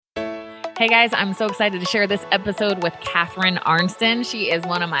Hey guys, I'm so excited to share this episode with Catherine Arnston. She is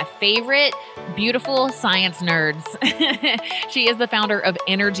one of my favorite beautiful science nerds. She is the founder of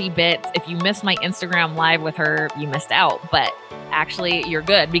Energy Bits. If you missed my Instagram live with her, you missed out, but actually you're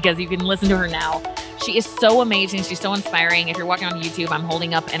good because you can listen to her now. She is so amazing. She's so inspiring. If you're watching on YouTube, I'm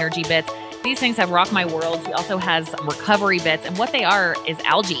holding up Energy Bits. These things have rocked my world. She also has recovery bits, and what they are is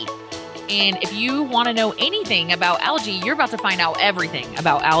algae. And if you want to know anything about algae, you're about to find out everything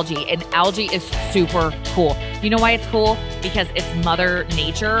about algae. And algae is super cool. You know why it's cool? Because it's Mother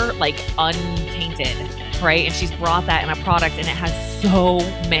Nature, like untainted, right? And she's brought that in a product, and it has so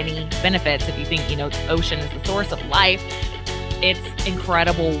many benefits. If you think, ocean is the source of life, it's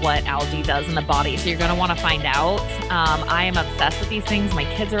incredible what algae does in the body. So you're going to want to find out. I am obsessed with these things. My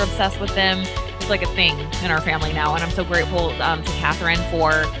kids are obsessed with them. It's like a thing in our family now. And I'm so grateful to Catherine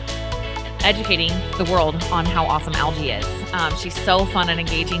for educating the world on how awesome algae is. She's so fun and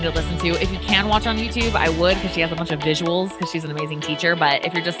engaging to listen to. If you can watch on YouTube, I would, because she has a bunch of visuals, because she's an amazing teacher. But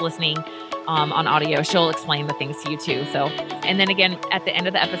if you're just listening on audio, she'll explain the things to you too. So, and then again, at the end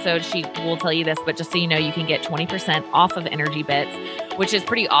of the episode, she will tell you this, but just so you know, you can get 20% off of Energy Bits, which is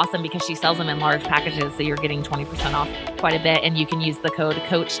pretty awesome because she sells them in large packages. So you're getting 20% off quite a bit. And you can use the code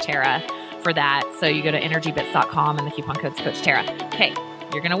Coach Tara for that. So you go to energybits.com and the coupon code's Coach Tara. Okay.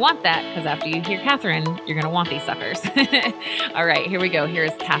 You're going to want that because after you hear Catherine, you're going to want these suckers. All right, here we go.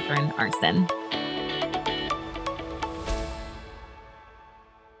 Here's Catherine Arnston.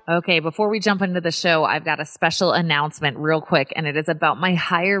 Okay, before we jump into the show, I've got a special announcement real quick, and it is about my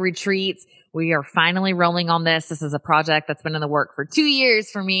hire retreats. We are finally rolling on this. This is a project that's been in the work for 2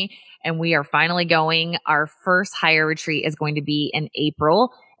 years for me, and we are finally going. Our first hire retreat is going to be in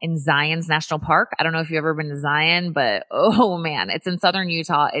April in Zion's National Park. I don't know if you've ever been to Zion, but oh man, it's in southern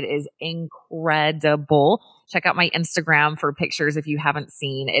Utah. It is incredible. Check out my Instagram for pictures if you haven't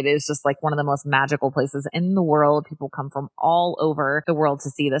seen. It is just like one of the most magical places in the world. People come from all over the world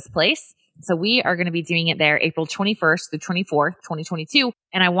to see this place. So we are going to be doing it there April 21st through 24th, 2022.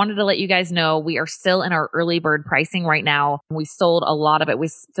 And I wanted to let you guys know we are still in our early bird pricing right now. We sold a lot of it. We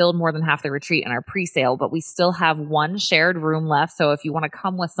filled more than half the retreat in our pre-sale, but we still have one shared room left. So if you want to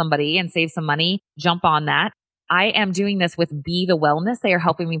come with somebody and save some money, jump on that. I am doing this with Be the Wellness. They are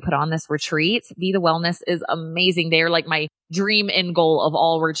helping me put on this retreat. Be the Wellness is amazing. They are like my dream end goal of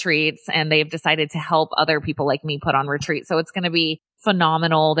all retreats, and they've decided to help other people like me put on retreats. So it's going to be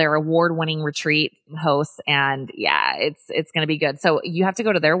phenomenal. They're award-winning retreat hosts, and yeah, it's going to be good. So you have to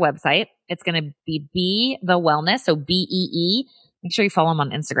go to their website. It's going to be the Wellness. So BEE. Make sure you follow them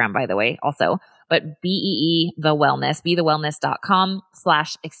on Instagram, by the way, also. But BEE the Wellness,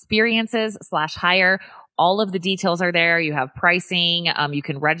 BeTheWellness.com/experiences/hire. All of the details are there. You have pricing. You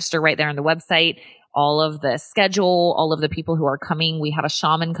can register right there on the website. All of the schedule, all of the people who are coming. We have a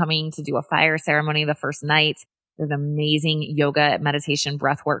shaman coming to do a fire ceremony the first night. There's an amazing yoga, meditation,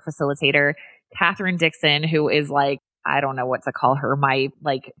 breathwork facilitator, Catherine Dixon, who is like, I don't know what to call her, my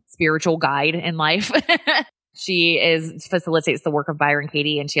like spiritual guide in life. She facilitates the work of Byron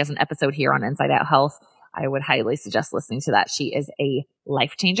Katie, and she has an episode here on Inside Out Health. I would highly suggest listening to that. She is a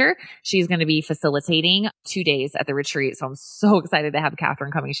life changer. She's going to be facilitating 2 days at the retreat. So I'm so excited to have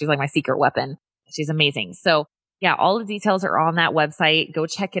Catherine coming. She's like my secret weapon. She's amazing. So yeah, all the details are on that website. Go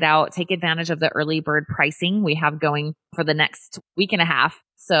check it out. Take advantage of the early bird pricing we have going for the next week and a half.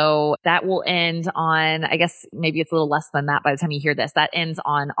 So that will end on, I guess maybe it's a little less than that by the time you hear this. That ends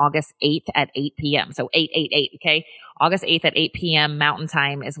on August 8th at 8 p.m. So 888, okay? August 8th at 8 p.m. Mountain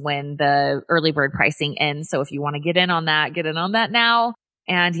Time is when the early bird pricing ends. So if you want to get in on that now.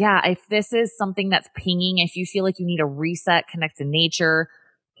 And yeah, if this is something that's pinging, if you feel like you need a reset, connect to nature,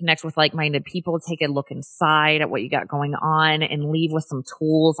 connect with like-minded people, take a look inside at what you got going on, and leave with some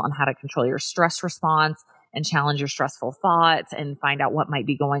tools on how to control your stress response and challenge your stressful thoughts and find out what might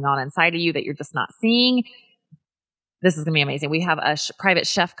be going on inside of you that you're just not seeing. This is going to be amazing. We have a private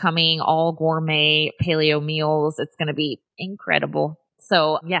chef coming, all gourmet paleo meals. It's going to be incredible.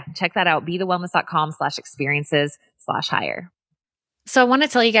 So yeah, check that out. BeTheWellness.com/experiences/hire. So I want to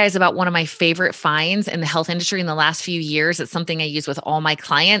tell you guys about one of my favorite finds in the health industry in the last few years. It's something I use with all my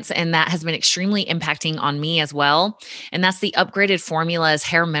clients, and that has been extremely impacting on me as well. And that's the Upgraded Formulas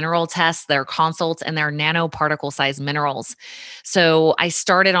hair mineral tests, their consults, and their nanoparticle size minerals. So I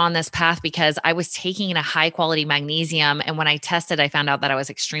started on this path because I was taking a high quality magnesium. And when I tested, I found out that I was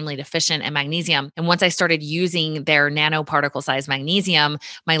extremely deficient in magnesium. And once I started using their nanoparticle size magnesium,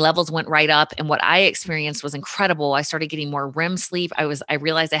 my levels went right up. And what I experienced was incredible. I started getting more REM sleep. I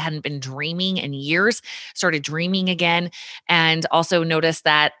realized I hadn't been dreaming in years, started dreaming again, and also noticed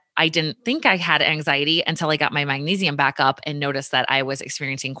that I didn't think I had anxiety until I got my magnesium back up and noticed that I was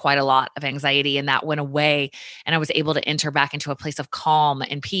experiencing quite a lot of anxiety, and that went away. And I was able to enter back into a place of calm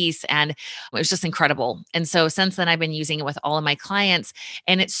and peace. And it was just incredible. And so since then, I've been using it with all of my clients,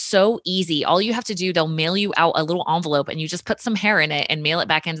 and it's so easy. All you have to do, they'll mail you out a little envelope and you just put some hair in it and mail it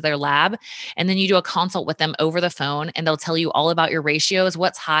back into their lab. And then you do a consult with them over the phone, and they'll tell you all about your ratios,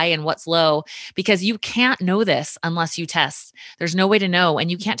 what's high and what's low, because you can't know this unless you test. There's no way to know.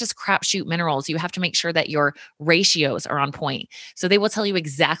 And you can't just crapshoot minerals. You have to make sure that your ratios are on point. So they will tell you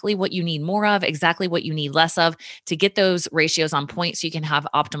exactly what you need more of, exactly what you need less of to get those ratios on point so you can have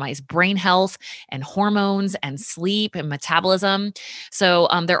optimized brain health and hormones and sleep and metabolism. So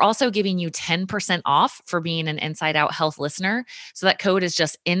they're also giving you 10% off for being an Inside Out Health listener. So that code is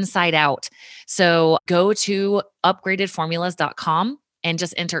just Inside Out. So go to upgradedformulas.com and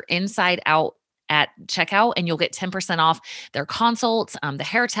just enter Inside Out at checkout, and you'll get 10% off their consults, the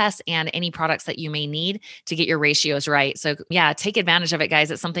hair tests, and any products that you may need to get your ratios right. So yeah, take advantage of it,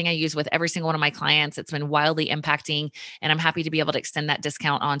 guys. It's something I use with every single one of my clients. It's been wildly impacting, and I'm happy to be able to extend that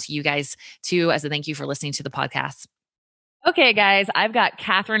discount on to you guys too, as a thank you for listening to the podcast. Okay, guys, I've got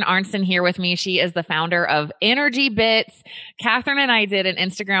Catherine Arnston here with me. She is the founder of Energy Bits. Catherine and I did an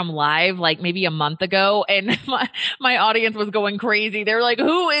Instagram live like maybe a month ago, and my audience was going crazy. They're like,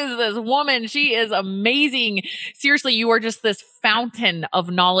 who is this woman? She is amazing. Seriously, you are just this fountain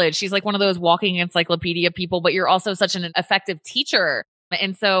of knowledge. She's like one of those walking encyclopedia people, but you're also such an effective teacher.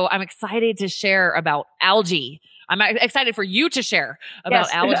 And so I'm excited to share about algae. I'm excited for you to share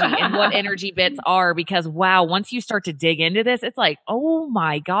about algae and what Energy Bits are, because wow, once you start to dig into this, it's like, oh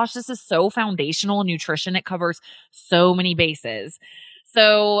my gosh, this is so foundational nutrition. It covers so many bases.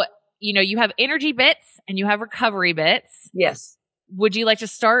 So, you have Energy Bits and you have Recovery Bits. Yes. Would you like to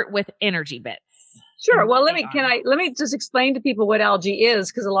start with Energy Bits? Sure. Well, let me just explain to people what algae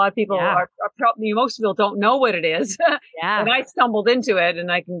is, because a lot of people are probably, most people don't know what it is. Yeah. And I stumbled into it, and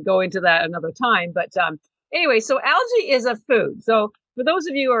I can go into that another time. But anyway, so algae is a food. So for those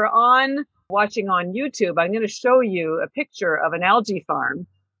of you who are watching on YouTube, I'm going to show you a picture of an algae farm,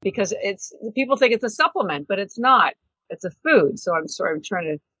 because people think it's a supplement, but it's not. It's a food. So I'm sorry,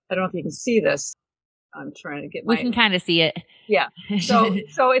 I don't know if you can see this. I'm trying to get We can kind of see it. Yeah.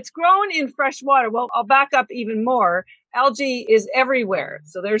 So it's grown in fresh water. Well, I'll back up even more. Algae is everywhere.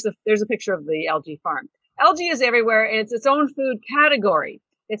 So there's a picture of the algae farm. Algae is everywhere, and it's its own food category.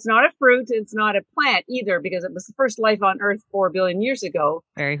 It's not a fruit. It's not a plant either, because it was the first life on Earth 4 billion years ago.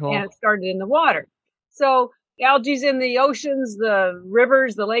 Very cool. And it started in the water. So algae's in the oceans, the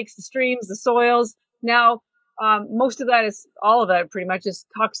rivers, the lakes, the streams, the soils. Now, all of that pretty much is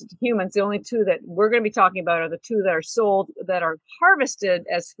toxic to humans. The only two that we're going to be talking about are the two that are sold, that are harvested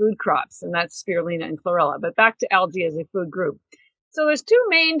as food crops, and that's spirulina and chlorella. But back to algae as a food group. So there's two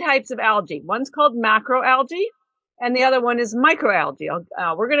main types of algae. One's called macroalgae, and the other one is microalgae.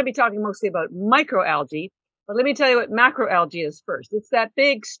 We're going to be talking mostly about microalgae, but let me tell you what macroalgae is first. It's that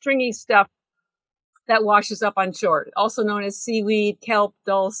big stringy stuff that washes up on shore, also known as seaweed, kelp,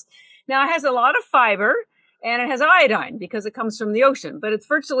 dulse. Now, it has a lot of fiber, and it has iodine because it comes from the ocean, but it's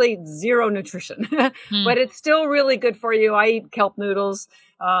virtually zero nutrition. But it's still really good for you. I eat kelp noodles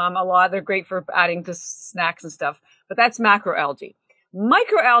a lot. They're great for adding to snacks and stuff, but that's macroalgae.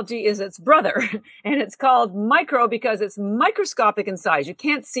 Microalgae is its brother, and it's called micro because it's microscopic in size. You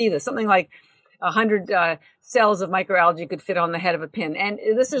can't see this. Something like 100 cells of microalgae could fit on the head of a pin, and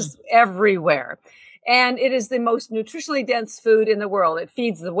this is everywhere. And it is the most nutritionally dense food in the world. It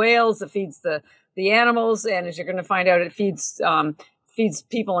feeds the whales, it feeds the animals, and as you're going to find out, it feeds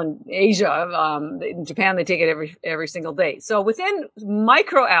people in Asia. In Japan, they take it every single day. So within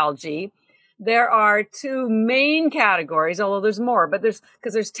microalgae, there are two main categories, although there's more, but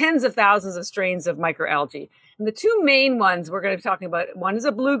there's tens of thousands of strains of microalgae. And the two main ones we're going to be talking about, one is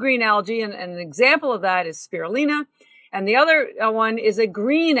a blue-green algae, and an example of that is spirulina. And the other one is a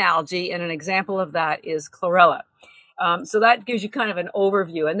green algae, and an example of that is chlorella. So that gives you kind of an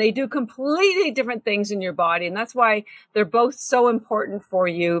overview, and they do completely different things in your body, and that's why they're both so important for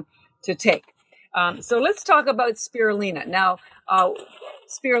you to take. So let's talk about spirulina. Now,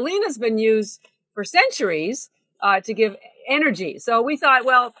 spirulina has been used for centuries to give energy. So we thought,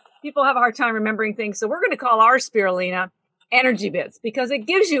 well, people have a hard time remembering things, so we're going to call our spirulina Energy Bits because it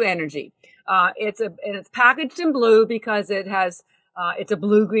gives you energy. It's packaged in blue because it's a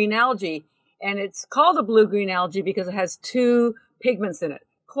blue-green algae. And it's called a blue-green algae because it has two pigments in it.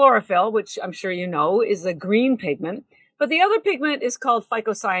 Chlorophyll, which I'm sure you know, is a green pigment. But the other pigment is called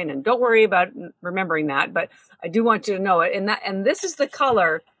phycocyanin. Don't worry about remembering that, but I do want you to know it. And this is the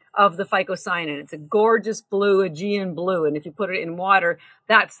color of the phycocyanin. It's a gorgeous blue, Aegean blue. And if you put it in water,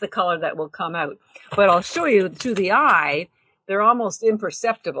 that's the color that will come out. But I'll show you through the eye, they're almost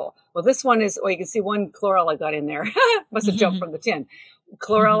imperceptible. Well, this one is, you can see one chlorella got in there. Must have jumped from the tin.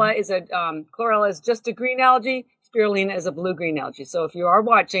 Chlorella is just a green algae. Spirulina is a blue-green algae. So if you are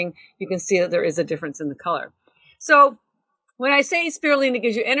watching, you can see that there is a difference in the color. So when I say spirulina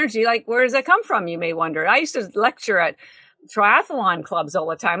gives you energy, like, where does that come from, you may wonder. I used to lecture at triathlon clubs all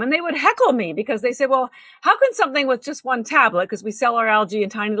the time, and they would heckle me because they said, well, how can something with just one tablet, because we sell our algae in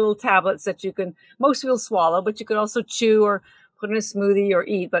tiny little tablets that you can, most people swallow, but you could also chew or put in a smoothie or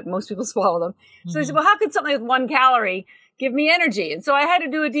eat, but most people swallow them. So they said, well, how can something with 1 calorie give me energy? And so I had to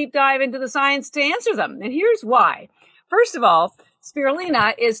do a deep dive into the science to answer them. And here's why. First of all,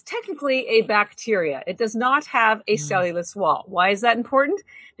 spirulina is technically a bacteria. It does not have a cellulose wall. Why is that important?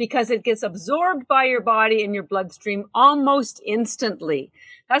 Because it gets absorbed by your body and your bloodstream almost instantly.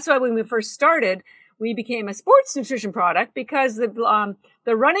 That's why when we first started, we became a sports nutrition product, because the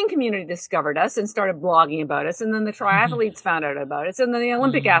running community discovered us and started blogging about us. And then the triathletes found out about us. And then the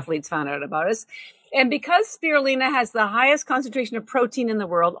Olympic athletes found out about us. And because spirulina has the highest concentration of protein in the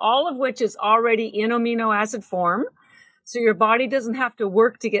world, all of which is already in amino acid form, so your body doesn't have to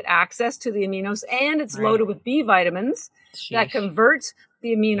work to get access to the aminos, and it's loaded with B vitamins that convert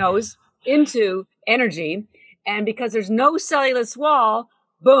the aminos into energy. And because there's no cellulose wall,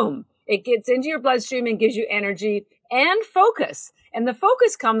 boom, it gets into your bloodstream and gives you energy and focus. And the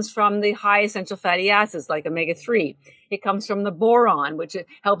focus comes from the high essential fatty acids like omega-3. It comes from the boron, which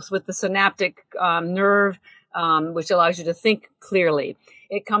helps with the synaptic nerve, which allows you to think clearly.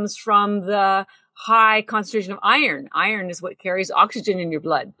 It comes from the high concentration of iron. Iron is what carries oxygen in your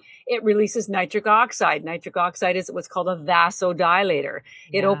blood. It releases nitric oxide. Nitric oxide is what's called a vasodilator.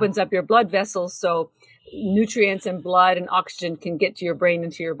 It opens up your blood vessels so nutrients and blood and oxygen can get to your brain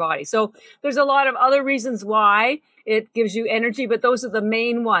and to your body. So there's a lot of other reasons why it gives you energy, but those are the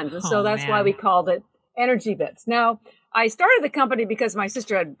main ones. And so that's why we called it Energy Bits. Now, I started the company because my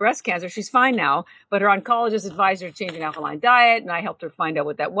sister had breast cancer. She's fine now, but her oncologist advised her to change an alkaline diet, and I helped her find out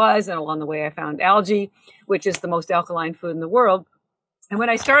what that was. And along the way, I found algae, which is the most alkaline food in the world. And when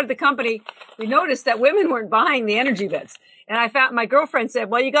I started the company, we noticed that women weren't buying the Energy Bits. And I found, my girlfriend said,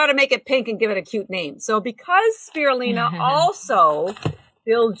 well, you got to make it pink and give it a cute name. So because spirulina also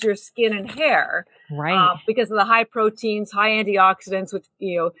builds your skin and hair, because of the high proteins, high antioxidants, which,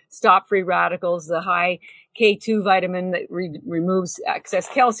 stop free radicals, the high K2 vitamin that removes excess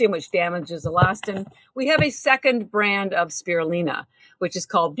calcium, which damages elastin. We have a second brand of spirulina, which is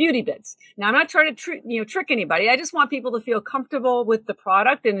called Beauty Bits. Now, I'm not trying to trick anybody. I just want people to feel comfortable with the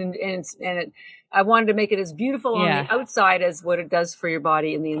product, I wanted to make it as beautiful on the outside as what it does for your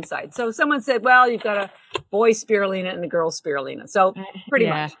body in the inside. So someone said, well, you've got a boy spirulina and a girl spirulina. So pretty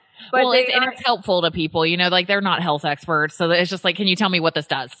much. But it's helpful to people, they're not health experts. So it's just like, can you tell me what this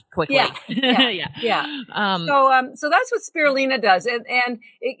does quickly? So that's what spirulina does. And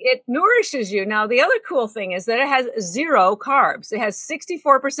it nourishes you. Now, the other cool thing is that it has 0 carbs. It has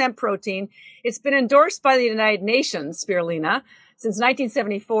 64% protein. It's been endorsed by the United Nations, spirulina, since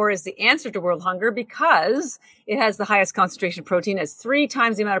 1974 is the answer to world hunger, because it has the highest concentration of protein. It's 3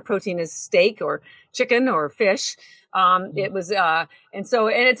 times the amount of protein as steak or chicken or fish. And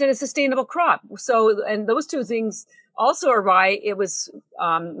it's in a sustainable crop. So, and those two things also are why it was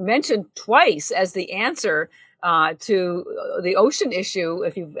mentioned twice as the answer to the ocean issue.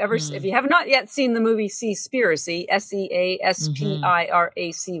 If you have not yet seen the movie Seaspiracy,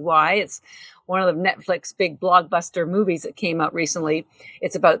 Seaspiracy, it's one of the Netflix big blockbuster movies that came out recently.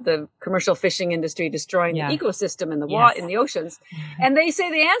 It's about the commercial fishing industry destroying the ecosystem in the in the oceans. And they say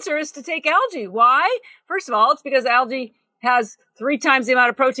the answer is to take algae. Why? First of all, it's because algae has 3 times the amount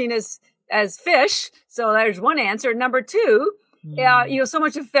of protein as fish. So there's one answer. Number 2, so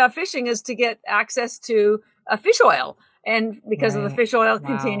much of fishing is to get access to fish oil. And because of the fish oil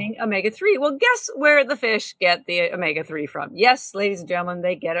containing omega-3. Well, guess where the fish get the omega-3 from? Yes, ladies and gentlemen,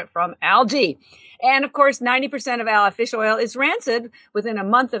 they get it from algae. And of course, 90% of fish oil is rancid within a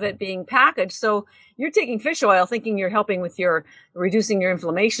month of it being packaged. So you're taking fish oil thinking you're helping with reducing your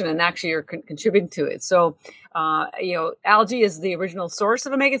inflammation, and actually you're contributing to it. So, algae is the original source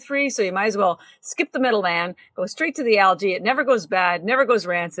of omega-3. So you might as well skip the middleman, go straight to the algae. It never goes bad, never goes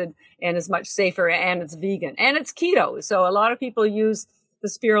rancid, and is much safer, and it's vegan, and it's keto. So a lot of people use the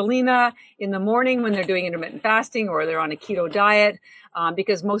spirulina in the morning when they're doing intermittent fasting or they're on a keto diet,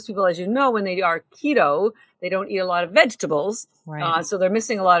 because most people, as you know, when they are keto, they don't eat a lot of vegetables. So they're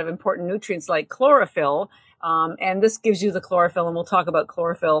missing a lot of important nutrients like chlorophyll. And this gives you the chlorophyll, and we'll talk about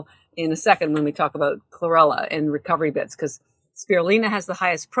chlorophyll in a second when we talk about chlorella and recovery bits, because Spirulina has the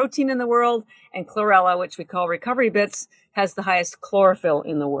highest protein in the world, and chlorella, which we call recovery bits, has the highest chlorophyll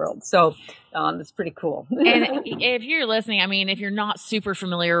in the world. So it's pretty cool. And if you're listening, I mean, if you're not super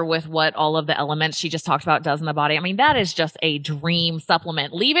familiar with what all of the elements she just talked about does in the body, I mean, that is just a dream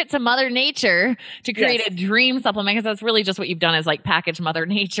supplement. Leave it to Mother Nature to create a dream supplement, because that's really just what you've done is like package Mother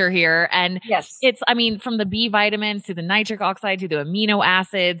Nature here. And it's, I mean, from the B vitamins to the nitric oxide to the amino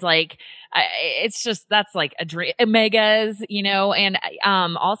acids, like it's just, that's like a dream. Omegas, you know. And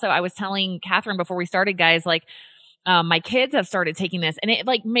also I was telling Catherine before we started, guys, like, my kids have started taking this and it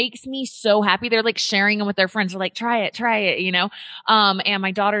like makes me so happy. They're like sharing them with their friends. They're like, try it, you know? And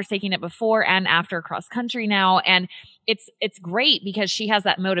my daughter's taking it before and after cross country now. And it's great because she has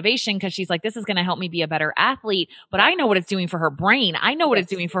that motivation, because she's like, this is going to help me be a better athlete, but I know what it's doing for her brain. I know what it's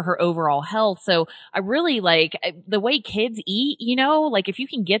doing for her overall health. So I really like the way kids eat, you know, like if you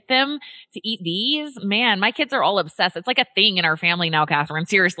can get them to eat these, man, my kids are all obsessed. It's like a thing in our family now, Catherine,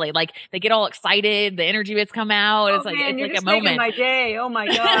 seriously. Like they get all excited. The energy bits come out. It's like, man, it's like just a moment. My day. Oh my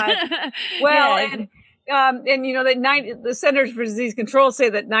God. Well, and you know, the Centers for Disease Control say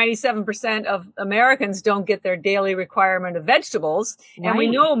that 97% of Americans don't get their daily requirement of vegetables. Right. And we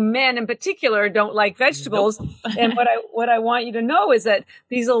know men in particular don't like vegetables. Nope. And what I want you to know is that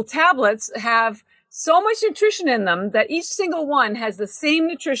these little tablets have so much nutrition in them that each single one has the same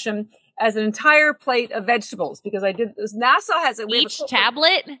nutrition as an entire plate of vegetables, because NASA has it. Each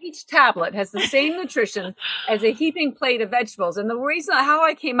tablet has the same nutrition as a heaping plate of vegetables. And the reason how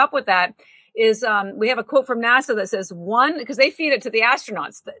I came up with that is we have a quote from NASA that says because they feed it to the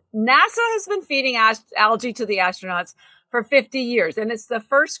astronauts. NASA has been feeding algae to the astronauts for 50 years. And it's the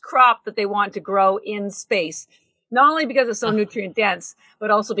first crop that they want to grow in space. Not only because it's so nutrient dense, but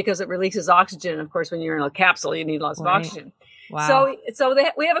also because it releases oxygen. Of course, when you're in a capsule, you need lots of oxygen. Wow. So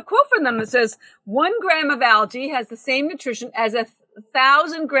we have a quote from them that says 1 gram of algae has the same nutrition as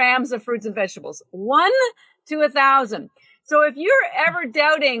 1,000 grams of fruits and vegetables. 1 to 1,000. So if you're ever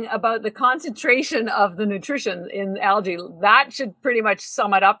doubting about the concentration of the nutrition in algae, that should pretty much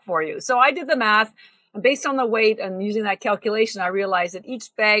sum it up for you. So I did the math, and based on the weight and using that calculation, I realized that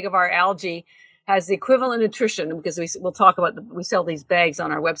each bag of our algae has the equivalent nutrition, because we'll talk about we sell these bags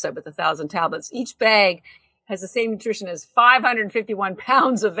on our website with 1,000 tablets. Each bag has the same nutrition as 551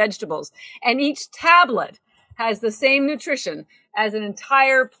 pounds of vegetables, and each tablet has the same nutrition as an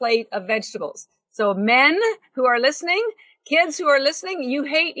entire plate of vegetables. So men who are listening, kids who are listening, you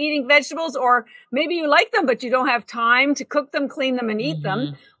hate eating vegetables, or maybe you like them, but you don't have time to cook them, clean them, and eat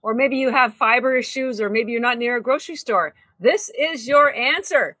them. Or maybe you have fiber issues, or maybe you're not near a grocery store. This is your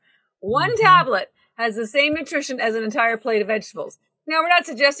answer. 1 tablet has the same nutrition as an entire plate of vegetables. Now, we're not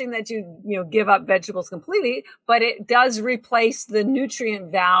suggesting that you give up vegetables completely, but it does replace the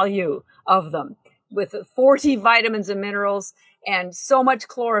nutrient value of them with 40 vitamins and minerals and so much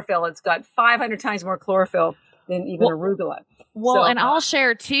chlorophyll. It's got 500 times more chlorophyll than even arugula. Well, and I'll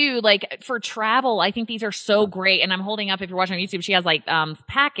share too, like for travel, I think these are so great. And I'm holding up, if you're watching on YouTube, she has like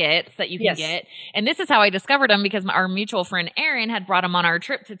packets that you can get. And this is how I discovered them, because our mutual friend Erin had brought them on our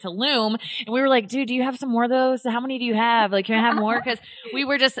trip to Tulum. And we were like, dude, do you have some more of those? How many do you have? Like, can I have more? Because we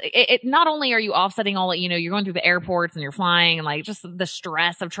were just, not only are you offsetting all, you're going through the airports and you're flying and like just the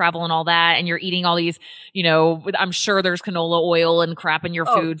stress of travel and all that. And you're eating all these, I'm sure there's canola oil and crap in your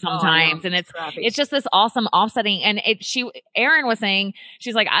food sometimes. And it's just this awesome offsetting. And Erin was saying,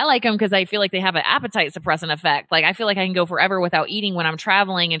 she's like, I like them because I feel like they have an appetite suppressant effect. Like I feel like I can go forever without eating when I'm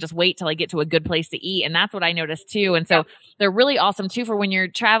traveling and just wait till I get to a good place to eat. And that's what I noticed too. And so they're really awesome too for when you're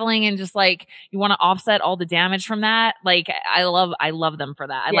traveling and just like you want to offset all the damage from that. Like I love them for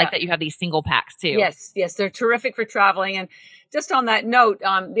that. I like that you have these single packs too. Yes, they're terrific for traveling. And just on that note,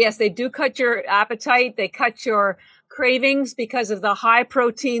 yes, they do cut your appetite. They cut your cravings because of the high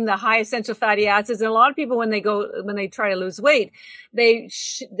protein, the high essential fatty acids. And a lot of people, when they try to lose weight,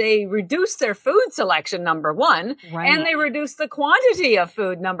 they reduce their food selection, number one, and they reduce the quantity of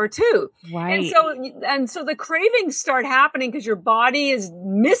food, number two. Right. And so the cravings start happening because your body is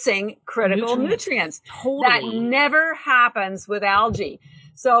missing critical nutrients. Totally. That never happens with algae.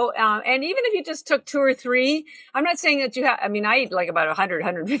 So, and even if you just took 2 or 3, I'm not saying that I eat like about 100,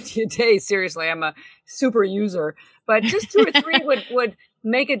 150 a day. Seriously, I'm a super user, but just 2 or 3 would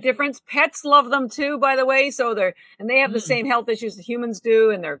make a difference. Pets love them too, by the way. So they have the same health issues that humans do,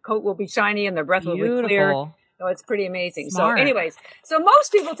 and their coat will be shiny and their breath will be clear. So it's pretty amazing. Smart. So anyways,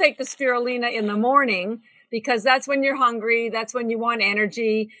 most people take the spirulina in the morning because that's when you're hungry. That's when you want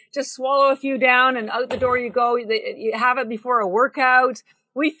energy. Just swallow a few down and out the door you go. You have it before a workout.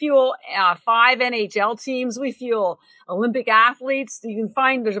 We fuel 5 NHL teams. We fuel Olympic athletes. You can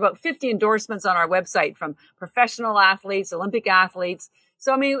find there's about 50 endorsements on our website from professional athletes, Olympic athletes.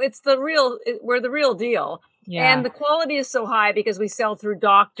 So, I mean, we're the real deal. Yeah. And the quality is so high because we sell through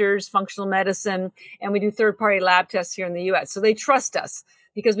doctors, functional medicine, and we do third-party lab tests here in the U.S. So they trust us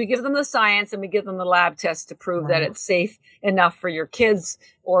because we give them the science and we give them the lab tests to prove that it's safe enough for your kids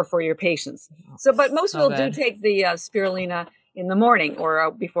or for your patients. So, but most people do take the spirulina in the morning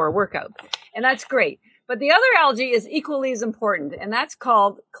or before a workout, and that's great. But the other algae is equally as important, and that's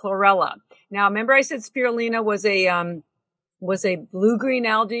called chlorella. Now, remember I said spirulina was a blue-green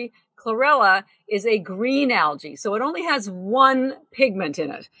algae? Chlorella is a green algae, so it only has one pigment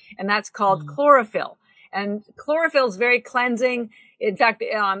in it, and that's called chlorophyll. And chlorophyll is very cleansing. In fact,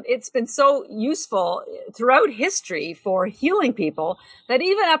 it's been so useful throughout history for healing people that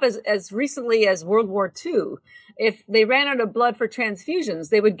even up as recently as World War II, if they ran out of blood for transfusions,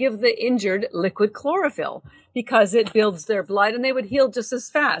 they would give the injured liquid chlorophyll because it builds their blood and they would heal just as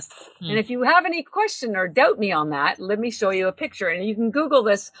fast. And if you have any question or doubt me on that, let me show you a picture. And you can Google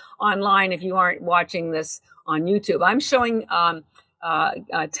this online if you aren't watching this on YouTube. I'm showing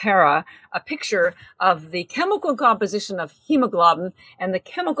Tara a picture of the chemical composition of hemoglobin and the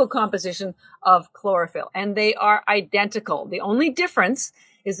chemical composition of chlorophyll, and they are identical. The only difference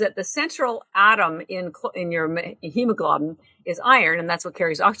is that the central atom in your hemoglobin is iron, and that's what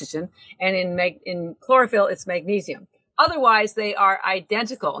carries oxygen, and in chlorophyll it's magnesium. Otherwise, they are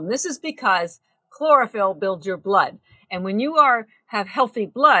identical, and this is because chlorophyll builds your blood, and when you have healthy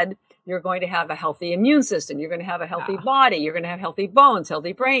blood, you're going to have a healthy immune system. You're going to have a healthy body. You're going to have healthy bones,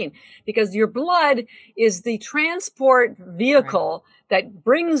 healthy brain, because your blood is the transport vehicle that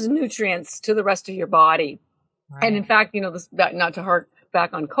brings nutrients to the rest of your body. Right. And in fact, not to hark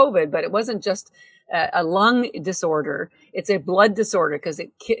back on COVID, but it wasn't just a lung disorder. It's a blood disorder because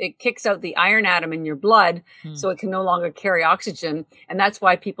it kicks out the iron atom in your blood, so it can no longer carry oxygen. And that's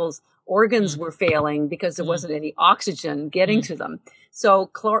why people's organs were failing because there wasn't any oxygen getting to them. So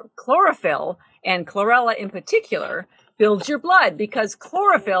chlorophyll and chlorella in particular builds your blood because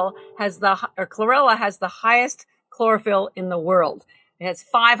chlorella has the highest chlorophyll in the world. It has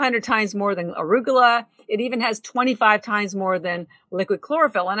 500 times more than arugula. It even has 25 times more than liquid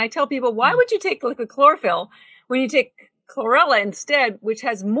chlorophyll. And I tell people, why would you take liquid chlorophyll when you take chlorella instead, which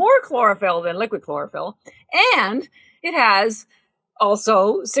has more chlorophyll than liquid chlorophyll, and it has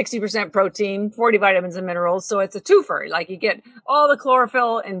also 60% protein, 40 vitamins and minerals. So it's a twofer. Like you get all the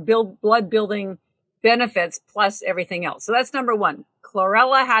chlorophyll and blood building benefits plus everything else. So that's number one.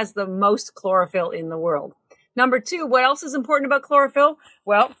 Chlorella has the most chlorophyll in the world. Number two, what else is important about chlorophyll?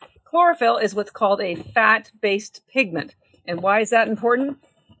 Well, chlorophyll is what's called a fat-based pigment. And why is that important?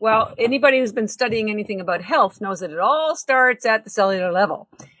 Well, anybody who's been studying anything about health knows that it all starts at the cellular level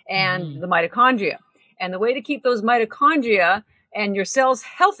and the mitochondria. And the way to keep those mitochondria and your cells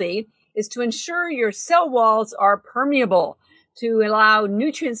healthy is to ensure your cell walls are permeable to allow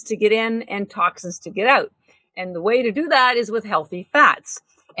nutrients to get in and toxins to get out. And the way to do that is with healthy fats.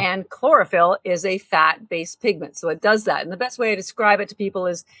 And chlorophyll is a fat-based pigment, so it does that. And the best way to describe it to people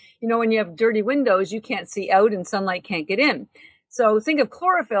is, when you have dirty windows, you can't see out and sunlight can't get in. So think of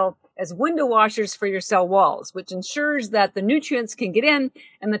chlorophyll as window washers for your cell walls, which ensures that the nutrients can get in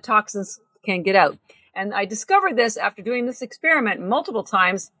and the toxins can get out. And I discovered this after doing this experiment multiple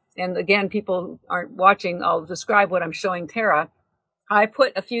times. And again, people who aren't watching, I'll describe what I'm showing Tara. I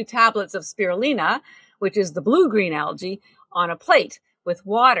put a few tablets of spirulina, which is the blue-green algae, on a plate with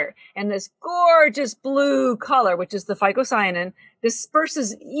water. And this gorgeous blue color, which is the phycocyanin,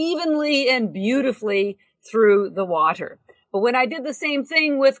 disperses evenly and beautifully through the water. But when I did the same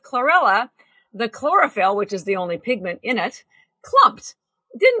thing with chlorella, the chlorophyll, which is the only pigment in it, clumped.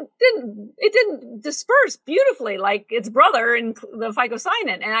 It didn't disperse beautifully like its brother in the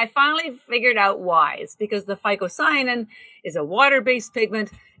phycocyanin. And I finally figured out why. It's because the phycocyanin is a water-based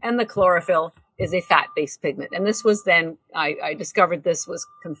pigment and the chlorophyll is a fat-based pigment. And this was then, I discovered this was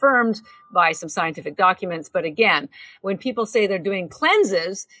confirmed by some scientific documents. But again, when people say they're doing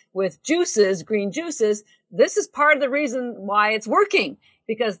cleanses with juices, green juices, this is part of the reason why it's working,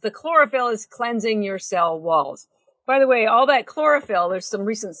 because the chlorophyll is cleansing your cell walls. By the way, all that chlorophyll, there's some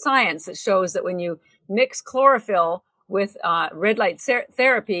recent science that shows that when you mix chlorophyll with red light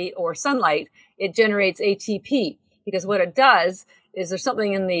therapy or sunlight, it generates ATP. Because what it does is there's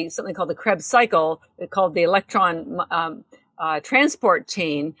something called the Krebs cycle, called the electron transport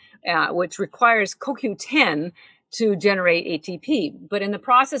chain, which requires CoQ10 to generate ATP. But in the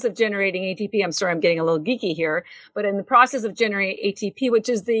process of generating ATP, I'm sorry, I'm getting a little geeky here, but in the process of generating ATP, which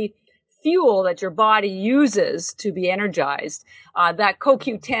is the fuel that your body uses to be energized, that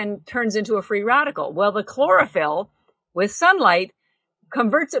CoQ10 turns into a free radical. Well, the chlorophyll with sunlight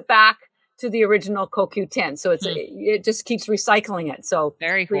converts it back to the original CoQ10. So it just keeps recycling it. So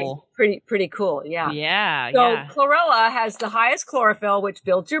very cool. Pretty cool. Yeah. Yeah. So chlorella has the highest chlorophyll, which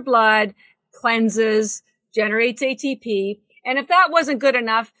builds your blood, cleanses, generates ATP. And if that wasn't good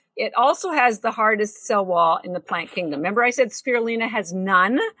enough, it also has the hardest cell wall in the plant kingdom. Remember I said spirulina has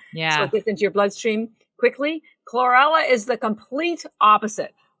none? Yeah. So it gets into your bloodstream quickly. Chlorella is the complete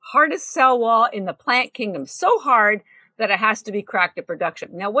opposite. Hardest cell wall in the plant kingdom. So hard that it has to be cracked at production.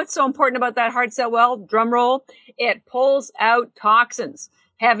 Now, what's so important about that hard cell wall? Drum roll. It pulls out toxins,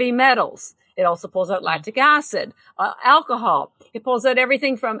 heavy metals. It also pulls out lactic acid, alcohol. It pulls out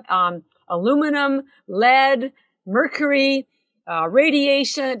everything from aluminum, lead, mercury,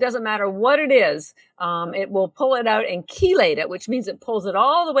 radiation. It doesn't matter what it is. It will pull it out and chelate it, which means it pulls it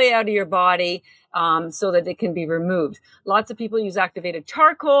all the way out of your body so that it can be removed. Lots of people use activated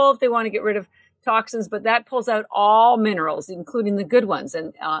charcoal if they want to get rid of toxins, but that pulls out all minerals, including the good ones.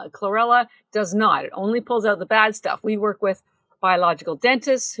 And chlorella does not. It only pulls out the bad stuff. We work with biological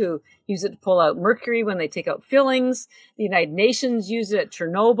dentists who use it to pull out mercury when they take out fillings. The United Nations use it at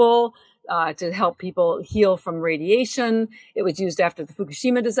Chernobyl to help people heal from radiation. It was used after the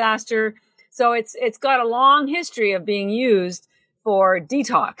Fukushima disaster. So it's got a long history of being used for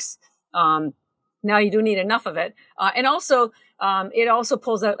detox. Now you do need enough of it. And also, it also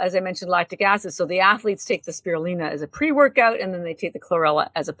pulls out, as I mentioned, lactic acid. So the athletes take the spirulina as a pre-workout, and then they take the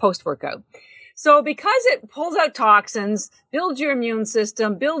chlorella as a post-workout. So because it pulls out toxins, builds your immune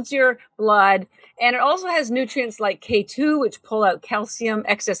system, builds your blood, and it also has nutrients like K2, which pull out calcium,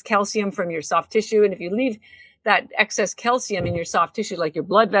 excess calcium from your soft tissue. And if you leave that excess calcium in your soft tissue, like your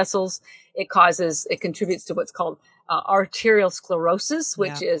blood vessels, it contributes to what's called arterial sclerosis,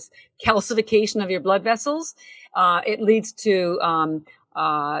 which is calcification of your blood vessels. It leads to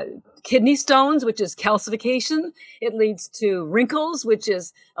kidney stones, which is calcification. It leads to wrinkles, which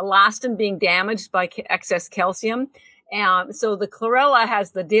is elastin being damaged by excess calcium. So the chlorella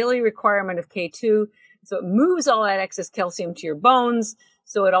has the daily requirement of K2. So it moves all that excess calcium to your bones.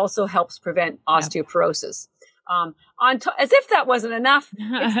 So it also helps prevent osteoporosis. As if that wasn't enough,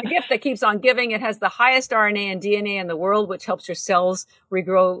 it's the gift that keeps on giving. It has the highest RNA and DNA in the world, which helps your cells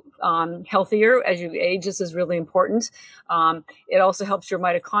regrow healthier as you age. This is really important. It also helps your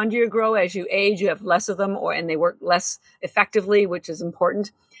mitochondria grow as you age. You have less of them, and they work less effectively, which is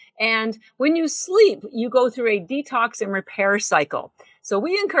important. And when you sleep, you go through a detox and repair cycle. So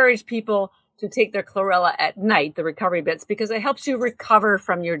we encourage people to take their chlorella at night, the recovery bits, because it helps you recover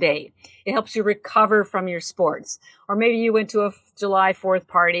from your day. It helps you recover from your sports. Or maybe you went to a July 4th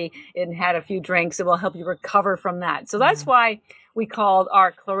party and had a few drinks. It will help you recover from that. So that's why we called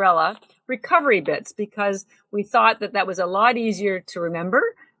our chlorella recovery bits, because we thought that was a lot easier to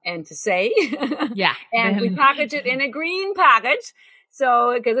remember and to say. Yeah. And we package it in a green package.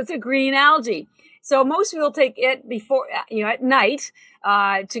 So, because it's a green algae. So most people take it before, at night,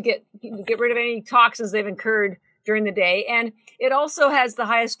 to get rid of any toxins they've incurred during the day. And it also has the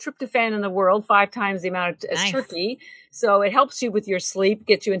highest tryptophan in the world, 5 times the amount as turkey. So it helps you with your sleep,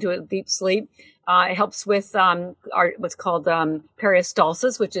 gets you into a deep sleep. It helps with what's called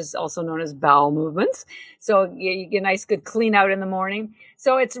peristalsis, which is also known as bowel movements. So you get a nice good clean out in the morning.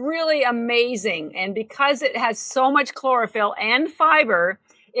 So it's really amazing. And because it has so much chlorophyll and fiber,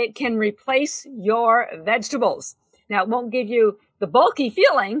 it can replace your vegetables. Now, it won't give you the bulky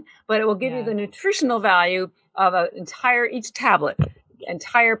feeling, but it will give you the nutritional value of each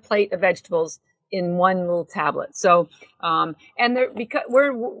entire plate of vegetables in one little tablet. So, because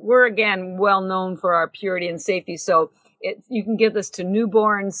we're again well known for our purity and safety. So you can give this to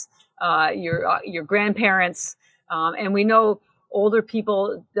newborns, your grandparents, and we know older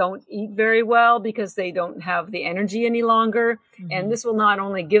people don't eat very well because they don't have the energy any longer. Mm-hmm. And this will not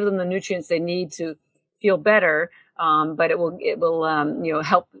only give them the nutrients they need to feel better, but it will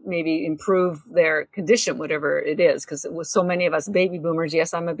help maybe improve their condition, whatever it is. Because it was so many of us baby boomers.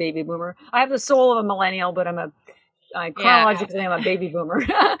 Yes, I'm a baby boomer. I have the soul of a millennial, but chronologically, I'm a baby boomer.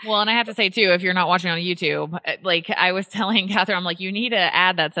 Well, and I have to say too, if you're not watching on YouTube, like I was telling Catherine, I'm like, you need an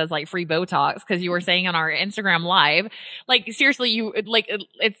ad that says like free Botox, because you were saying on our Instagram live, like seriously,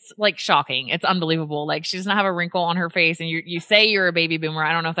 it's like shocking. It's unbelievable. Like she doesn't have a wrinkle on her face, and you say you're a baby boomer.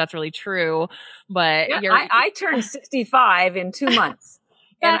 I don't know if that's really true, but I turned 65 in 2 months.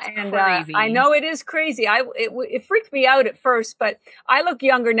 That's crazy. I know it is crazy. It freaked me out at first, but I look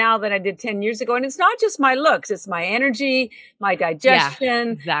younger now than I did 10 years ago. And it's not just my looks, it's my energy, my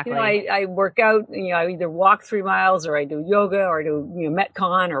digestion. Exactly. I work out, I either walk 3 miles or I do yoga or I do,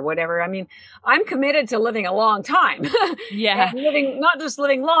 Metcon or whatever. I mean, I'm committed to living a long time. Yeah. And not just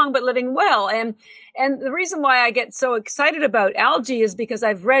living long, but living well. And the reason why I get so excited about algae is because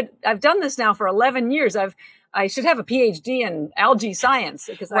I've done this now for 11 years. I should have a PhD in algae science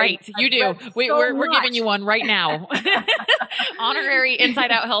because you do. We're giving you one right now. Honorary Inside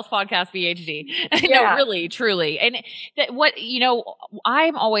Out Health Podcast PhD. No, really, truly. And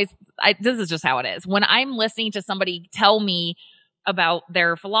this is just how it is. When I'm listening to somebody tell me about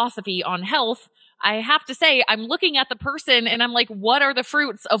their philosophy on health, I have to say, I'm looking at the person and I'm like, what are the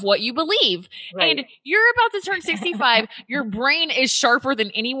fruits of what you believe? Right. And you're about to turn 65. Your brain is sharper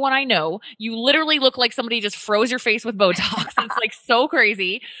than anyone I know. You literally look like somebody just froze your face with Botox. It's like so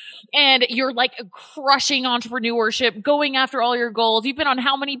crazy. And you're like crushing entrepreneurship, going after all your goals. You've been on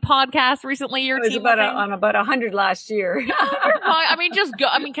how many podcasts recently? Your team on about 100 last year. I mean, just go.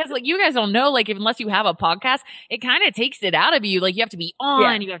 I mean, because like you guys don't know, like unless you have a podcast, it kind of takes it out of you. Like you have to be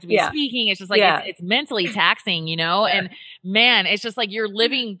on, you have to be speaking. It's just like it's mentally taxing, And man, it's just like you're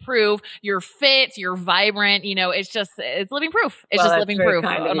living proof. You're fit. You're vibrant. It's living proof. It's just living proof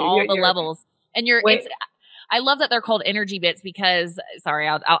on all the levels. And I love that they're called energy bits because, sorry,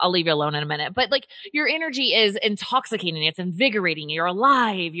 I'll leave you alone in a minute. But like your energy is intoxicating, it's invigorating. You're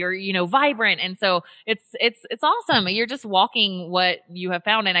alive. You're vibrant, and so it's awesome. You're just walking what you have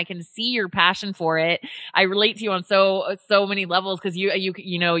found, and I can see your passion for it. I relate to you on so many levels because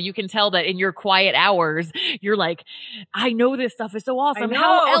you can tell that in your quiet hours, you're like, I know this stuff is so awesome.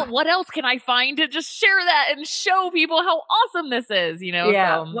 What else can I find to just share that and show people how awesome this is?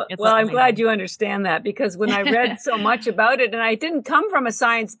 Yeah. So I'm glad you understand that because when I read so much about it and I didn't come from a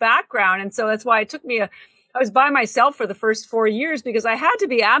science background. And so that's why it took me I was by myself for the first 4 years because I had to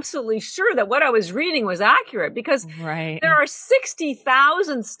be absolutely sure that what I was reading was accurate because there are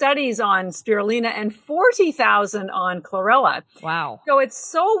 60,000 studies on spirulina and 40,000 on chlorella. Wow. So it's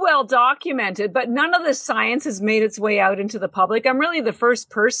so well documented, but none of the science has made its way out into the public. I'm really the first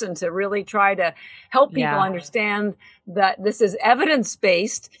person to really try to help people understand that this is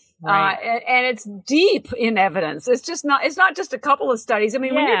evidence-based. Right. And it's deep in evidence. It's not just a couple of studies. I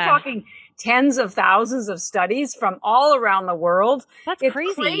mean, when you're talking tens of thousands of studies from all around the world, it's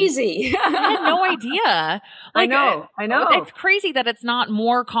crazy. I had no idea. I know. It's crazy that it's not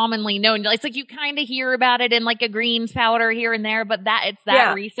more commonly known. It's like you kind of hear about it in like a greens powder here and there, but it's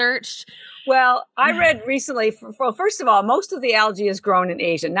researched. Well, I read recently, first of all, most of the algae is grown in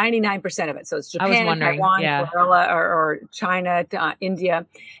Asia, 99% of it. So it's Japan, Taiwan, chlorella, or China, India.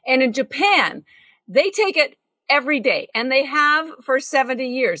 And in Japan, they take it every day, and they have for 70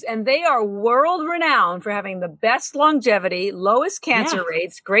 years. And they are world renowned for having the best longevity, lowest cancer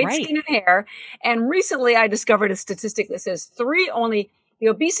rates, great skin and hair. And recently I discovered a statistic that says the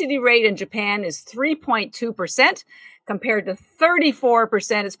obesity rate in Japan is 3.2%. Compared to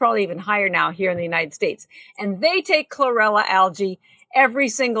 34%. It's probably even higher now here in the United States. And they take chlorella algae every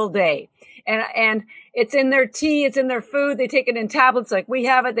single day. And it's in their tea, it's in their food. They take it in tablets like we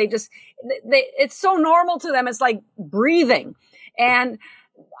have it. It's so normal to them. It's like breathing. And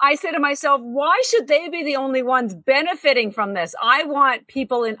I say to myself, why should they be the only ones benefiting from this? I want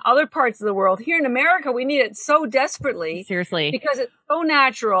people in other parts of the world. Here in America, we need it so desperately. Seriously. Because it's so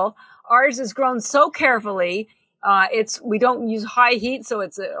natural. Ours is grown so carefully. We don't use high heat, so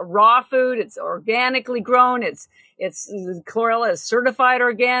it's a raw food. It's organically grown. Chlorella is certified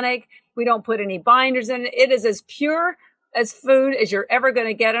organic. We don't put any binders in it. It is as pure as food as you're ever going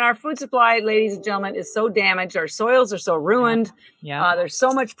to get. And our food supply, ladies and gentlemen, is so damaged. Our soils are so ruined. Yeah. There's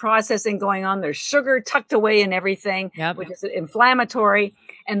so much processing going on. There's sugar tucked away in everything, which is inflammatory.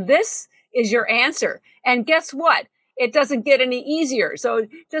 And this is your answer. And guess what? It doesn't get any easier. So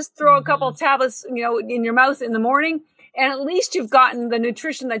just throw a couple of tablets, in your mouth in the morning, and at least you've gotten the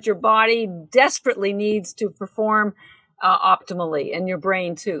nutrition that your body desperately needs to perform optimally, and your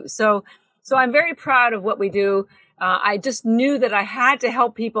brain too. So I'm very proud of what we do. I just knew that I had to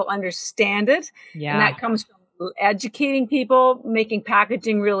help people understand it. Yeah. And that comes from educating people, making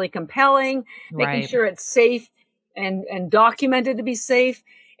packaging really compelling, making sure it's safe and documented to be safe.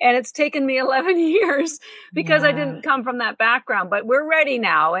 And it's taken me 11 years because I didn't come from that background, but we're ready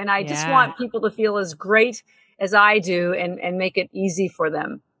now. And I just want people to feel as great as I do and make it easy for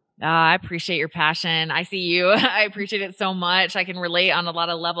them. I appreciate your passion. I see you. I appreciate it so much. I can relate on a lot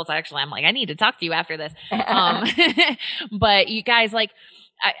of levels. Actually, I'm like, I need to talk to you after this. But you guys, like,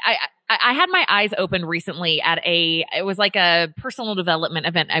 I had my eyes opened recently at it was like a personal development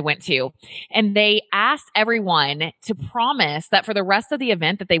event I went to, and they asked everyone to promise that for the rest of the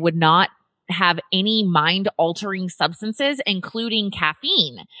event that they would not have any mind altering substances, including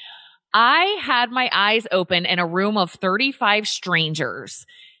caffeine. I had my eyes open in a room of 35 strangers.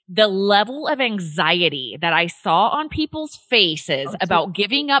 The level of anxiety that I saw on people's faces about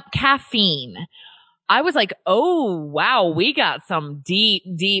giving up caffeine, I was like, oh, wow, we got some deep,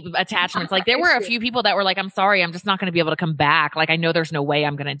 deep attachments. Like there were a few people that were like, I'm sorry, I'm just not going to be able to come back. Like I know there's no way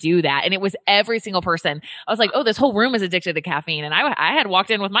I'm going to do that. And it was every single person. I was like, oh, this whole room is addicted to caffeine. And I had walked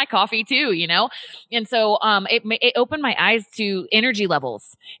in with my coffee too, you know? And so it opened my eyes to energy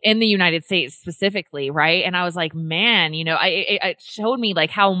levels in the United States specifically, right? And I was like, man, you know, it showed me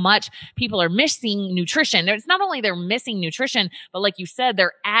like how much people are missing nutrition. It's not only they're missing nutrition, but like you said,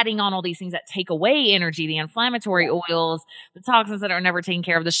 they're adding on all these things that take away energy, the inflammatory oils, the toxins that are never taken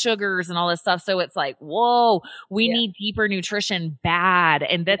care of, the sugars and all this stuff. So it's like, whoa, we need deeper nutrition bad.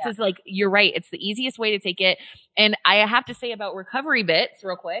 And this is like, you're right. It's the easiest way to take it. And I have to say about Recovery Bits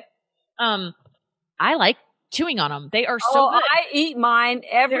real quick. I like chewing on them. They are so good. I eat mine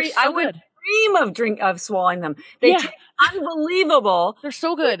I would dream of swallowing them. They taste unbelievable. They're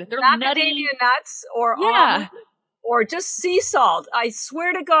so good. They're macadamia nutty nuts or almond, or just sea salt. I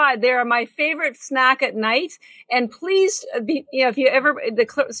swear to God, they are my favorite snack at night. And please be, you know, if you ever, the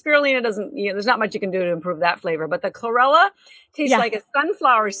spirulina doesn't, you know, there's not much you can do to improve that flavor, but the chlorella tastes like a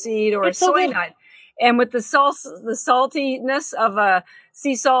sunflower seed or a soy nut. And with the saltiness of a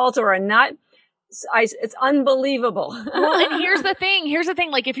sea salt or a nut, it's unbelievable. Well, and here's the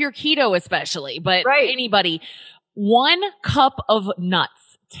thing. Like if you're keto, especially, but anybody, 1 cup of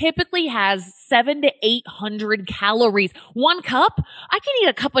nuts typically has 700 to 800 calories. 1 cup? I can eat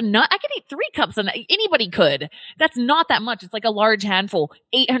a cup of nut. I can eat 3 cups of nut. Anybody could. That's not that much. It's like a large handful,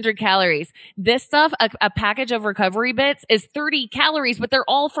 800 calories. This stuff, a package of Recovery Bits is 30 calories, but they're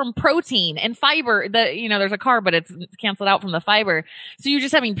all from protein and fiber. There's a carb, but it's canceled out from the fiber. So you're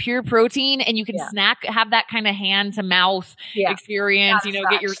just having pure protein, and you can have that kind of hand to mouth experience,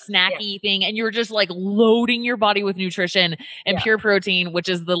 get your snacky thing, and you're just like loading your body with nutrition and pure protein, which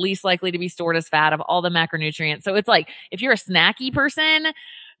is the least likely to be stored as fat of all the macronutrients. So it's like, if you're a snacky person,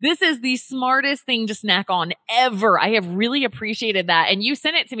 this is the smartest thing to snack on ever. I have really appreciated that. And you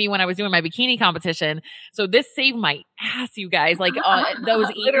sent it to me when I was doing my bikini competition. So this saved my ass, you guys. Like those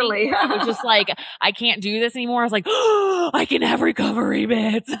literally, evenings, I was just like, I can't do this anymore. I was like, oh, I can have Recovery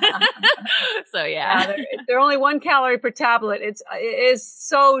Bits. So they're only 1 calorie per tablet. It is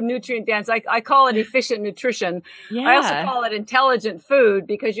so nutrient dense. I call it efficient nutrition. Yeah. I also call it intelligent food,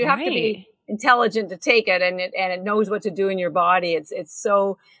 because you have to be intelligent to take it, and it knows what to do in your body. It's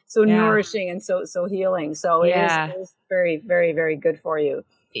so nourishing and so healing. So it is very, very, very good for you.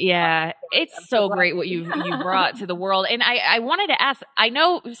 Yeah, it's so great what you brought to the world. And I wanted to ask, I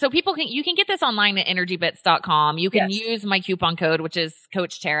know, so you can get this online at energybits.com. You can use my coupon code, which is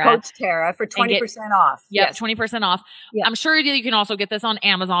Coach Tara. Coach Tara for 20% off. Yep, 20% off. Yep. I'm sure you can also get this on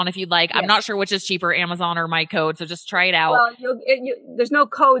Amazon if you'd like. Yes. I'm not sure which is cheaper, Amazon or my code. So just try it out. Well, there's no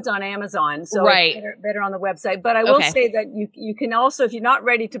codes on Amazon, so it's better on the website. But I will say that you can also, if you're not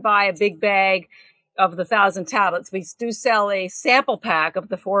ready to buy a big bag of the 1,000 tablets, we do sell a sample pack of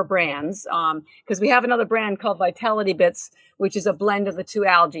the 4 brands, because we have another brand called Vitality Bits, which is a blend of the 2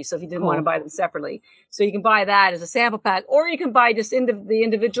 algae. So if you didn't want to buy them separately, so you can buy that as a sample pack, or you can buy just the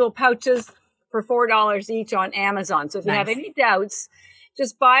individual pouches for $4 each on Amazon. So if you have any doubts,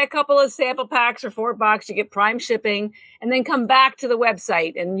 just buy a couple of sample packs for $4. You get Prime shipping, and then come back to the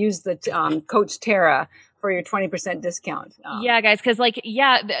website and use the Coach Tara for your 20% discount. Guys. Cause I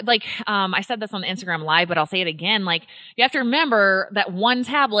said this on Instagram Live, but I'll say it again. Like, you have to remember that 1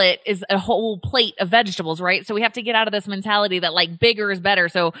 tablet is a whole plate of vegetables, right? So we have to get out of this mentality that like bigger is better.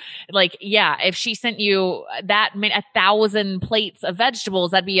 So like, if she sent you 1,000 plates of vegetables,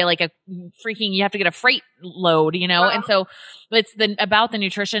 that'd be like you have to get a freight load, And so it's about the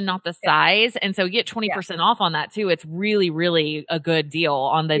nutrition, not the size. And so you get 20% off on that too. It's really, really a good deal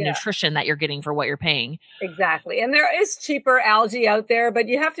on the nutrition that you're getting for what you're paying. Exactly. And there is cheaper algae out there, but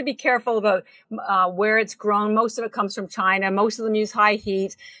you have to be careful about where it's grown. Most of it comes from China. Most of them use high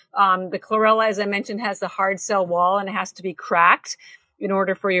heat. The chlorella, as I mentioned, has the hard cell wall, and it has to be cracked in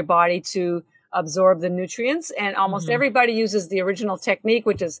order for your body to absorb the nutrients. And almost everybody uses the original technique,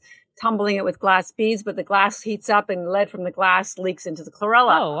 which is tumbling it with glass beads, but the glass heats up and lead from the glass leaks into the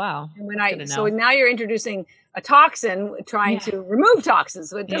chlorella. Oh, wow. And so now you're introducing a toxin, trying to remove toxins.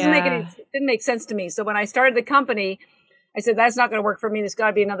 So it didn't make sense to me. So when I started the company, I said, that's not going to work for me. There's got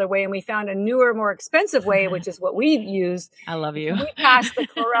to be another way. And we found a newer, more expensive way, which is what we use. I love you. We passed the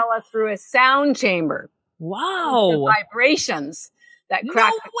chlorella through a sound chamber. Wow. The vibrations that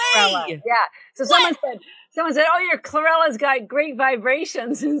crack the chlorella. Yeah. So someone said, oh, your chlorella's got great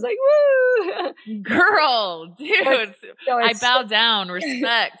vibrations. And it's like, woo. Girl, dude. So I bow down.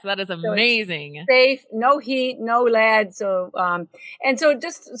 Respect. That is amazing. So safe, no heat, no lead. So, and so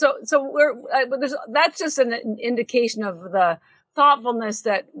that's just an indication of the thoughtfulness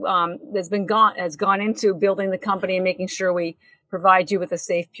that, has gone into building the company and making sure we provide you with a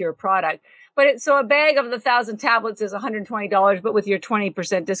safe, pure product. But so a bag of the 1,000 tablets is $120, but with your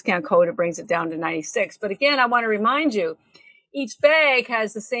 20% discount code, it brings it down to $96. But again, I want to remind you, each bag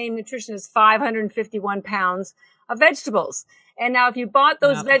has the same nutrition as 551 pounds of vegetables. And now if you bought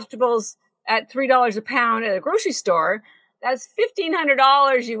those vegetables at $3 a pound at a grocery store, that's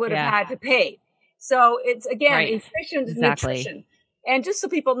 $1,500 you would have had to pay. So it's, again, efficient nutrition. And just so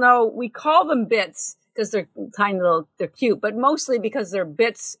people know, we call them bits because they're tiny little, they're cute, but mostly because they're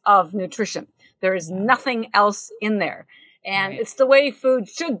bits of nutrition. There is nothing else in there. And it's the way food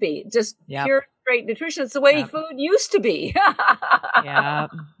should be, just pure, straight nutrition. It's the way food used to be.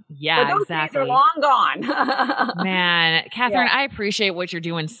 Yeah, those days are long gone. Man, Catherine, I appreciate what you're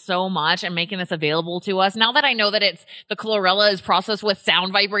doing so much and making this available to us. Now that I know that it's the chlorella is processed with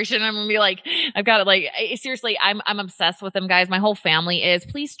sound vibration, I'm gonna be like, I've got it. Like, seriously, I'm obsessed with them, guys. My whole family is.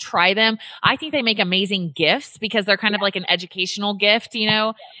 Please try them. I think they make amazing gifts because they're kind of like an educational gift, you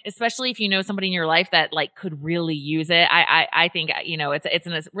know, especially if you know somebody in your life that like could really use it. I think, you know, it's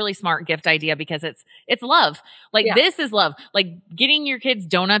a really smart gift idea because it's love. Like this is love. Like getting your kids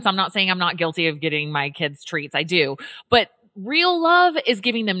donuts. I'm not saying I'm not guilty of getting my kids treats. I do. But real love is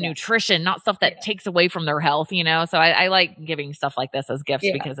giving them nutrition, not stuff that takes away from their health, you know? So I like giving stuff like this as gifts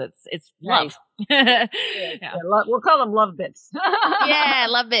because it's love. We'll call them love bits.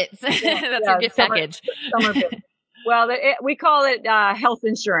 Love bits. That's our gift package. Summer bits. Well, we call it health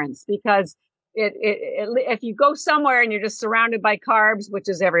insurance because if you go somewhere and you're just surrounded by carbs, which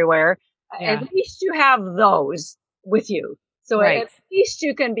is everywhere, at least you have those with you. So at least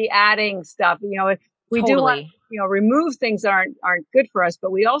you can be adding stuff. You know, we do want, remove things that aren't good for us,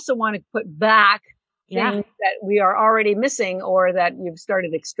 but we also want to put back things that we are already missing or that you've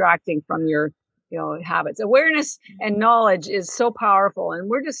started extracting from your, habits. Awareness and knowledge is so powerful. And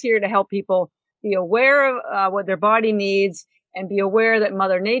we're just here to help people be aware of what their body needs and be aware that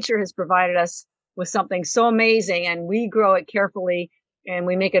Mother Nature has provided us with something so amazing and we grow it carefully. And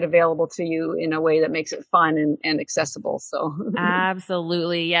we make it available to you in a way that makes it fun and accessible. So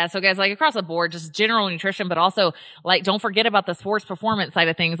absolutely. Yeah. So guys, like across the board, just general nutrition, but also like, don't forget about the sports performance side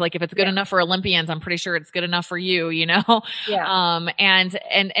of things. Like if it's good enough for Olympians, I'm pretty sure it's good enough for you, you know?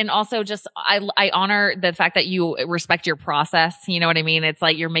 And also just, I honor the fact that you respect your process. You know what I mean? It's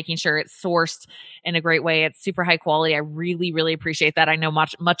like, you're making sure it's sourced in a great way. It's super high quality. I really, really appreciate that. I know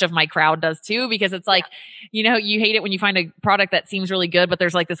much of my crowd does too, because it's like, you hate it when you find a product that seems really good, but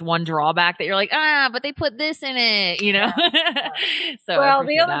there's like this one drawback that you're like, but they put this in it, you know? So well,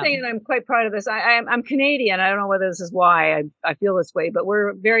 the other thing, and I'm quite proud of this, I'm Canadian. I don't know whether this is why I feel this way, but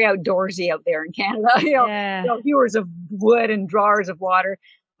we're very outdoorsy out there in Canada, hewers of wood and drawers of water.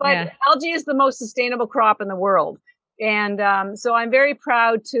 But algae is the most sustainable crop in the world. And so I'm very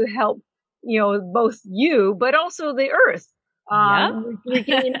proud to help, both you, but also the earth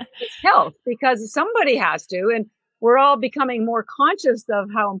regain its health, because somebody has to. And we're all becoming more conscious of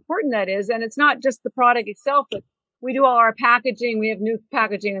how important that is. And it's not just the product itself, but we do all our packaging. We have new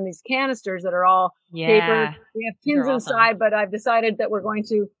packaging in these canisters that are all paper. We have tins inside, but I've decided that we're going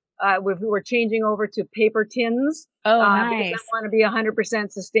to, we're changing over to paper tins. Oh, nice. Because I want to be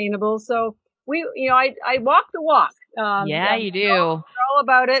 100% sustainable. So I walk the walk. You do. We're all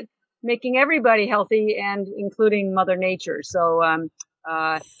about it, making everybody healthy and including Mother Nature. So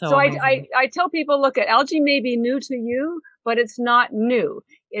I tell people, look, algae may be new to you, but it's not new.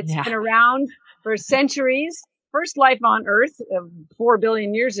 It's been around for centuries. First life on Earth 4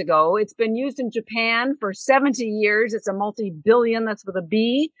 billion years ago. It's been used in Japan for 70 years. It's a multi-billion, that's with a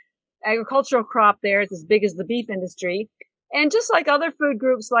B, agricultural crop there. It's as big as the beef industry. And just like other food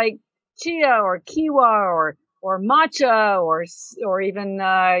groups like chia or kiwa or matcha or even,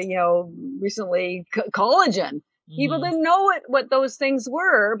 recently collagen. People didn't know what those things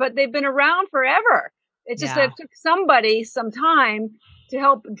were, but they've been around forever. It's just that it took somebody some time to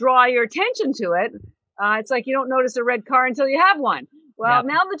help draw your attention to it. It's like you don't notice a red car until you have one. Well,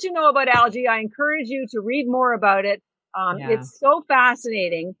 now that you know about algae, I encourage you to read more about it. It's so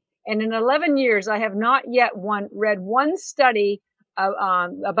fascinating. And in 11 years, I have not yet read one study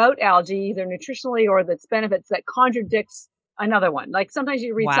about algae, either nutritionally or its benefits, that contradicts another one. Like sometimes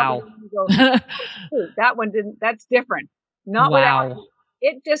you read something and you go, oh, that one didn't, that's different. Not with algae.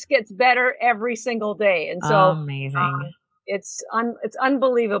 It just gets better every single day. And so amazing. It's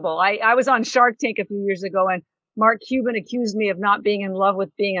unbelievable. I was on Shark Tank a few years ago, and Mark Cuban accused me of not being in love with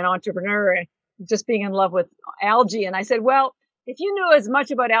being an entrepreneur and just being in love with algae. And I said, well, if you knew as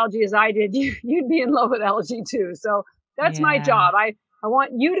much about algae as I did, you'd be in love with algae too. So that's my job. I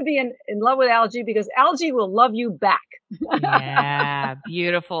want you to be in love with algae because algae will love you back. Yeah,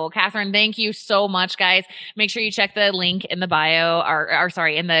 beautiful. Catherine, thank you so much, guys. Make sure you check the link in the bio or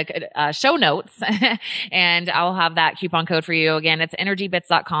sorry, in the show notes. And I'll have that coupon code for you. Again, it's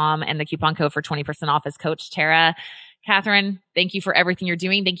energybits.com and the coupon code for 20% off is Coach Tara. Catherine, thank you for everything you're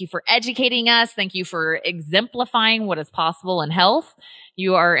doing. Thank you for educating us. Thank you for exemplifying what is possible in health.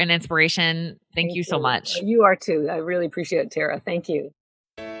 You are an inspiration. Thank you so much. You are too. I really appreciate it, Tara. Thank you.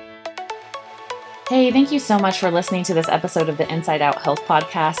 Hey, thank you so much for listening to this episode of the Inside Out Health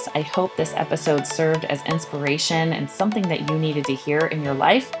Podcast. I hope this episode served as inspiration and something that you needed to hear in your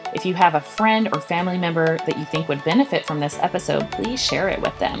life. If you have a friend or family member that you think would benefit from this episode, please share it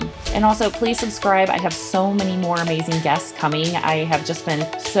with them. And also, please subscribe. I have so many more amazing guests coming. I have just been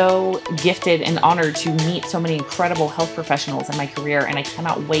so gifted and honored to meet so many incredible health professionals in my career, and I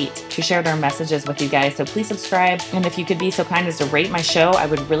cannot wait to share their messages with you guys. So please subscribe. And if you could be so kind as to rate my show, I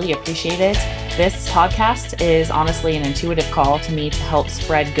would really appreciate it. This podcast is honestly an intuitive call to me to help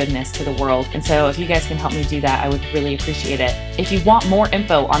spread goodness to the world. And so if you guys can help me do that, I would really appreciate it. If you want more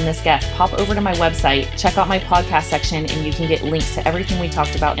info on this guest, pop over to my website, check out my podcast section, and you can get links to everything we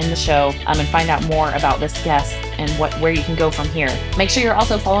talked about in the show and find out more about this guest and where you can go from here. Make sure you're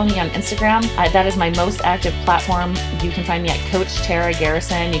also following me on Instagram. That is my most active platform. You can find me at Coach Tara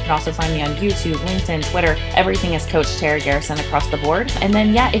Garrison. You can also find me on YouTube, LinkedIn, Twitter. Everything is Coach Tara Garrison across the board. And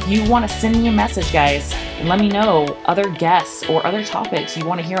then, if you want to send me a message, guys, and let me know other guests or other topics you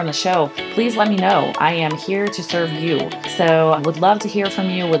want to hear on the show, please let me know. I am here to serve you. So I would love to hear from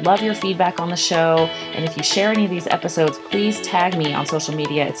you, would love your feedback on the show. And if you share any of these episodes, please tag me on social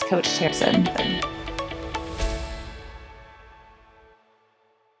media. It's Coach Tara.